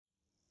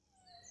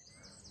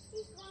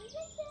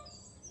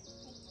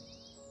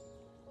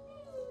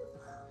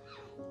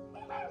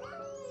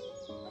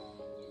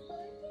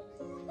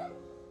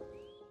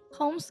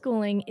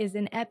Homeschooling is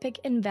an epic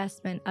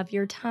investment of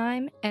your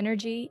time,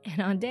 energy,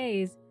 and on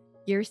days,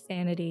 your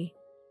sanity.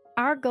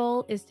 Our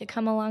goal is to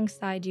come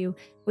alongside you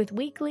with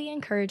weekly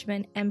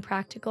encouragement and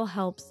practical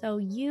help so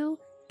you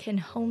can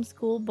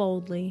homeschool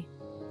boldly.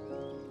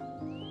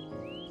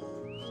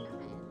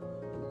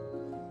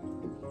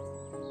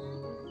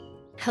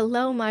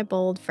 Hello, my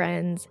bold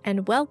friends,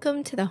 and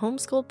welcome to the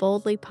Homeschool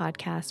Boldly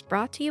podcast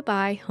brought to you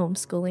by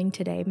Homeschooling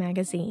Today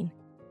magazine,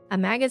 a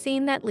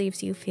magazine that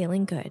leaves you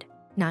feeling good,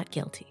 not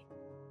guilty.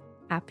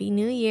 Happy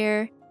New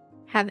Year!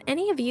 Have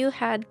any of you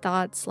had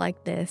thoughts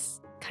like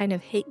this kind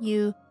of hit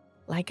you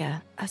like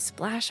a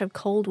splash of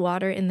cold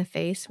water in the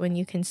face when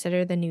you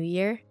consider the new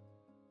year?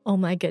 Oh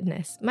my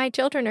goodness, my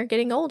children are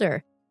getting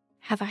older.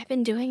 Have I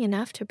been doing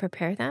enough to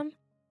prepare them?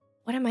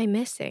 What am I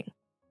missing?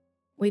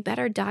 We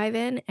better dive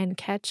in and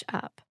catch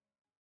up.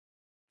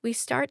 We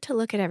start to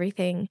look at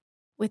everything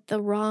with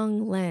the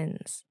wrong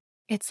lens.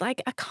 It's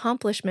like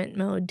accomplishment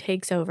mode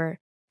takes over,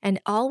 and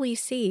all we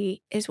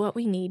see is what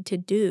we need to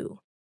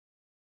do.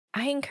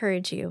 I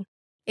encourage you,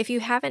 if you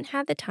haven't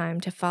had the time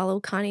to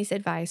follow Connie's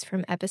advice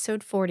from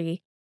episode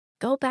 40,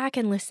 go back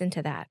and listen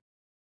to that.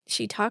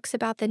 She talks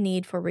about the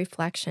need for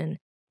reflection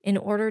in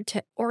order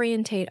to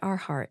orientate our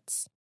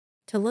hearts,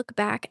 to look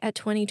back at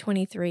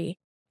 2023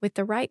 with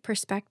the right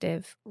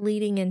perspective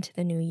leading into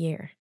the new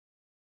year.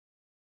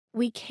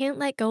 We can't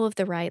let go of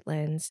the right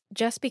lens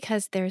just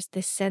because there's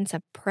this sense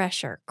of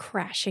pressure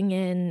crashing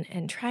in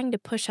and trying to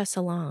push us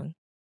along.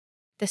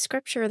 The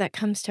scripture that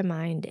comes to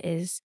mind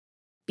is,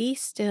 "Be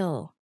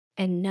still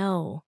and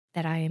know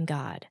that I am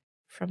God,"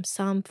 from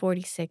Psalm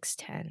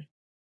 46:10.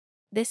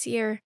 This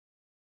year,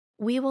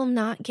 we will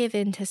not give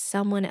in to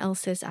someone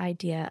else's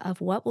idea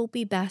of what will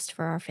be best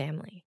for our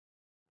family.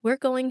 We're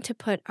going to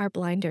put our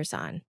blinders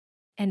on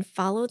and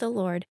follow the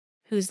Lord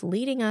who's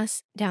leading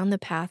us down the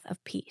path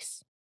of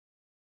peace.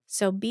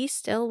 So be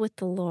still with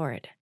the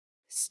Lord.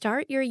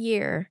 Start your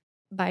year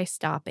by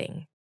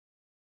stopping.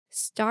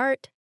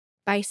 Start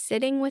by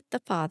sitting with the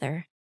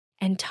Father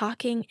and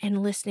talking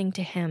and listening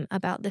to Him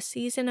about the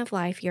season of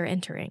life you're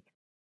entering.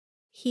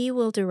 He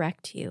will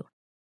direct you.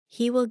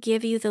 He will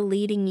give you the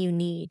leading you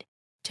need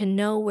to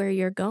know where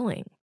you're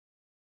going.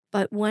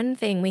 But one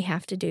thing we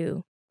have to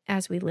do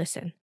as we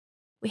listen,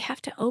 we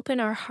have to open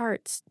our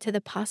hearts to the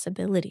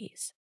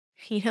possibilities.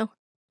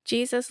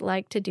 Jesus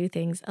liked to do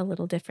things a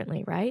little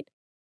differently, right?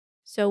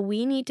 So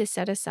we need to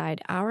set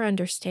aside our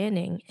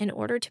understanding in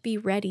order to be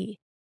ready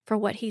for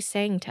what He's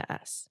saying to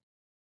us.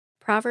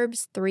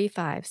 Proverbs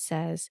 3:5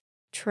 says,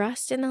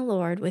 "Trust in the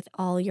Lord with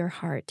all your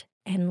heart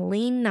and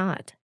lean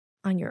not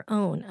on your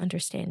own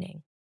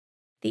understanding."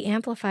 The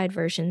Amplified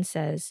Version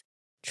says,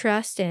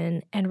 "Trust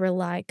in and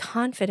rely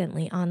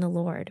confidently on the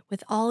Lord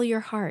with all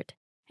your heart,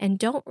 and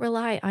don't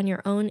rely on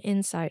your own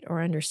insight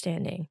or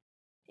understanding.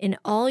 In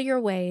all your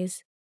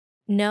ways,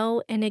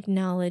 know and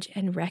acknowledge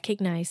and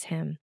recognize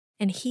Him,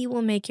 and He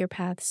will make your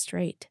path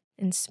straight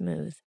and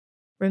smooth,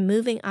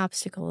 removing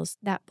obstacles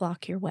that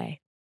block your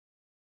way."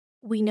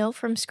 We know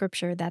from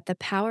Scripture that the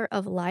power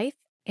of life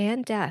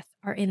and death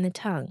are in the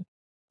tongue,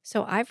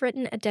 so I've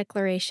written a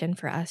declaration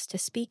for us to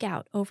speak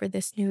out over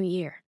this new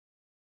year,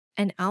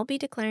 and I'll be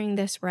declaring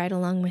this right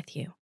along with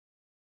you.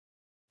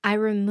 I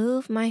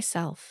remove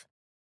myself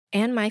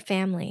and my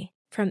family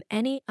from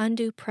any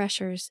undue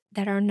pressures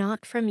that are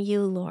not from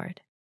you,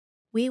 Lord.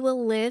 We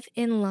will live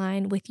in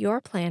line with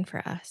your plan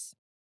for us.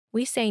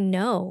 We say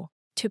no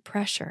to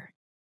pressure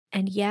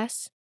and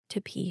yes to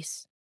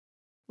peace.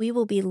 We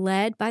will be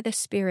led by the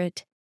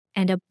Spirit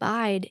and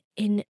abide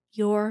in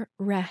your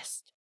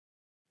rest.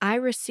 I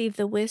receive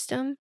the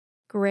wisdom,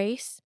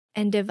 grace,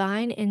 and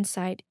divine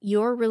insight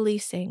you're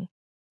releasing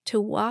to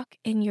walk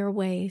in your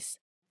ways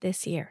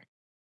this year.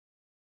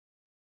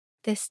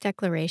 This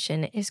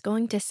declaration is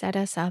going to set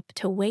us up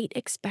to wait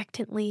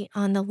expectantly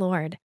on the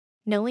Lord,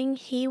 knowing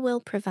He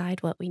will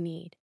provide what we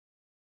need.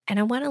 And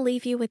I want to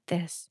leave you with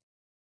this.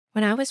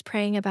 When I was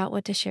praying about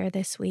what to share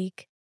this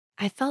week,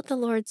 I felt the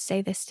Lord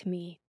say this to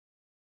me.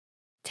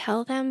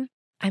 Tell them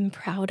I'm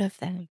proud of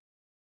them.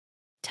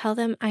 Tell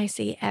them I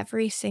see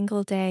every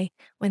single day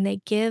when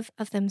they give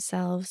of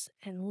themselves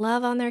and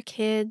love on their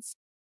kids,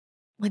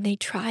 when they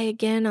try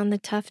again on the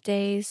tough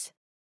days.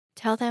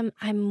 Tell them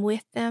I'm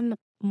with them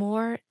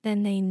more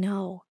than they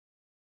know,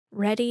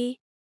 ready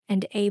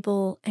and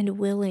able and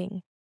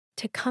willing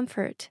to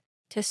comfort,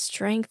 to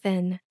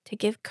strengthen, to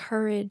give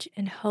courage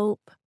and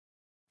hope.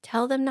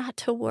 Tell them not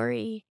to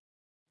worry.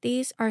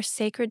 These are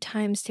sacred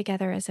times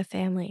together as a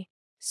family.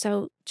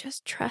 So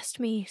just trust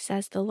me,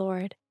 says the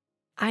Lord.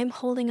 I'm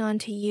holding on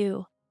to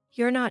you.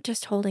 You're not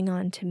just holding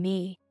on to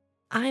me.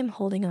 I'm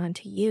holding on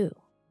to you.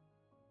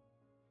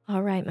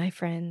 All right, my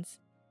friends.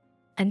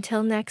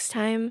 Until next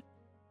time,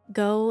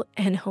 go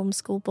and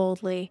homeschool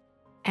boldly.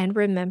 And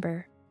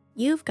remember,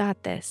 you've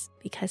got this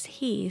because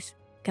He's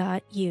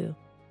got you.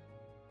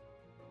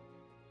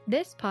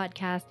 This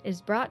podcast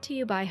is brought to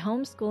you by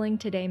Homeschooling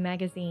Today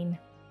magazine.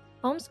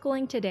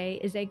 Homeschooling Today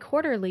is a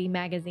quarterly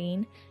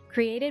magazine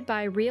created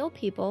by real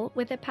people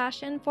with a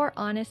passion for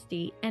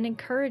honesty and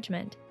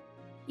encouragement.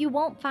 You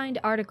won't find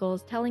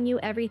articles telling you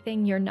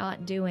everything you're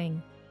not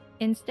doing.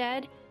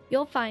 Instead,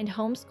 you'll find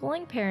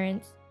homeschooling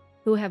parents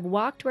who have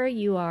walked where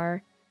you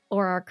are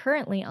or are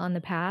currently on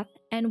the path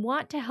and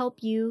want to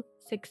help you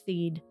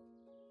succeed.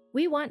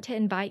 We want to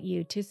invite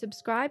you to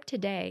subscribe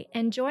today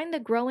and join the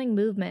growing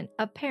movement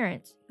of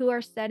parents who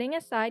are setting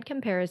aside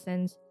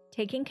comparisons,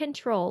 taking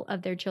control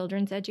of their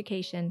children's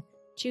education,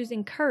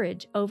 choosing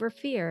courage over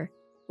fear,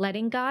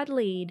 letting God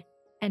lead,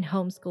 and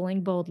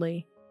homeschooling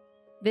boldly.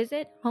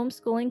 Visit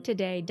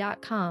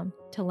homeschoolingtoday.com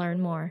to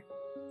learn more.